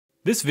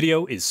This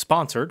video is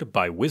sponsored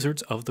by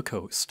Wizards of the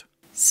Coast.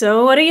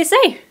 So what do you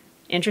say?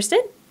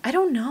 Interested? I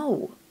don't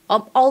know.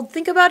 I'll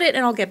think about it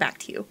and I'll get back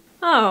to you.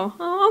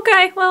 Oh,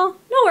 okay. Well,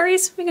 no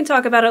worries. We can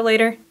talk about it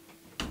later.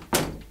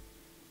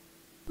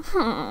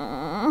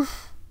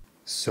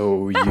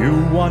 So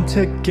you want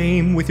a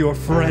game with your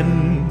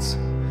friends,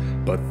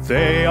 but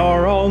they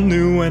are all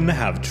new and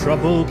have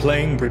trouble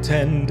playing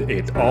pretend.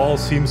 It all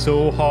seems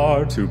so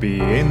hard to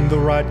be in the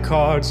right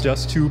cards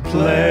just to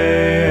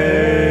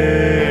play.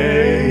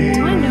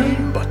 I know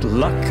you. But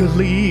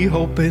luckily,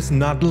 hope is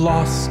not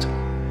lost.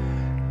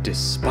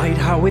 Despite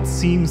how it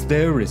seems,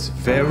 there is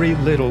very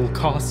little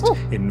cost. Oh.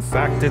 In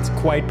fact, it's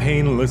quite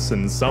painless,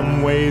 in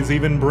some ways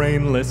even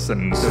brainless.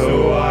 And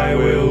so I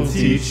will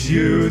teach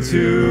you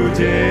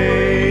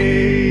today.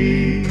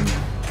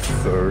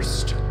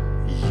 First,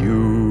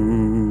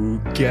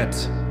 you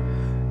get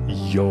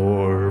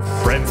your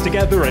friends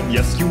together, and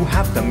yes, you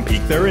have them,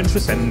 pique their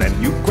interest, and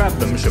then you grab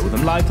them, show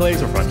them live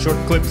plays or fun short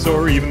clips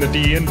or even the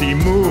D&D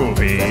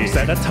movie. Then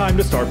set a time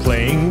to start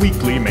playing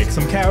weekly, make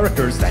some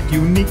characters that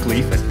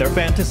uniquely fit their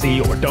fantasy,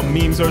 or dumb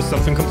memes or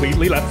something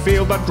completely left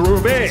field but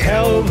groovy.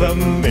 Tell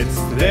them it's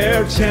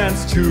their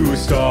chance to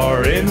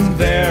star in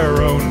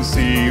their own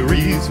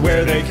series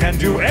where they can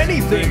do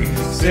anything,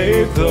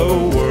 save the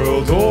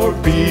world or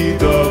be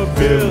the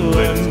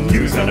villain.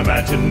 Use an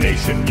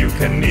imagination, you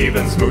can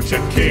even smooch a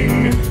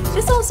king.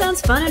 This all sounds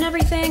fun and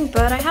everything,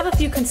 but I have a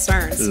few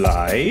concerns.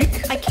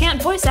 Like? I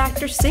can't voice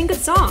act or sing good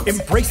songs.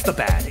 Embrace the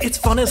bad, it's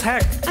fun as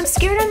heck. I'm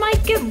scared I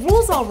might get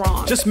rules all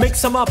wrong. Just make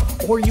some up,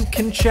 or you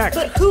can check.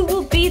 But who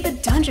will be the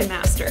dungeon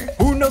master?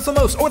 Who knows the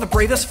most, or the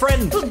bravest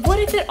friend? But what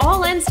if it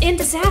all ends in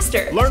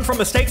disaster? Learn from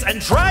mistakes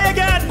and try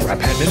again! Grab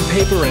pen and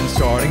paper and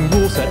starting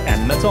rule set,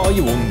 and that's all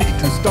you will need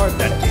to start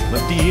that game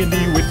of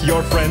D&D with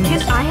your friends.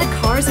 Can I have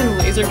cars and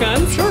laser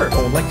guns? Sure,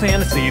 hold like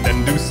fantasy,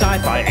 then do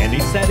sci-fi. Any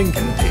setting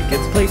can take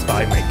its place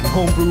by making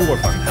homebrew or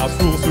funhouse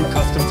rules to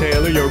custom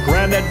tailor your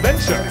grand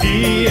adventure.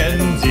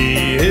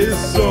 D&D is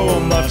so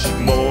much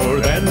more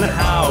than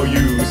how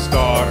you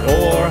start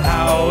or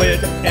how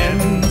it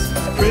ends.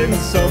 Print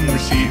some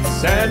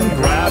sheets and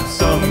grab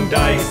some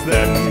dice,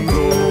 then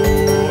go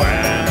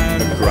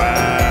and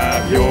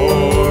grab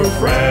your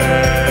friends.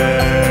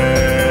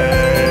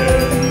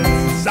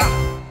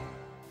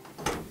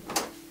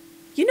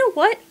 You know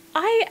what?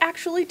 I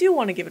actually do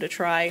want to give it a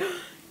try.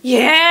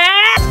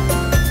 Yeah!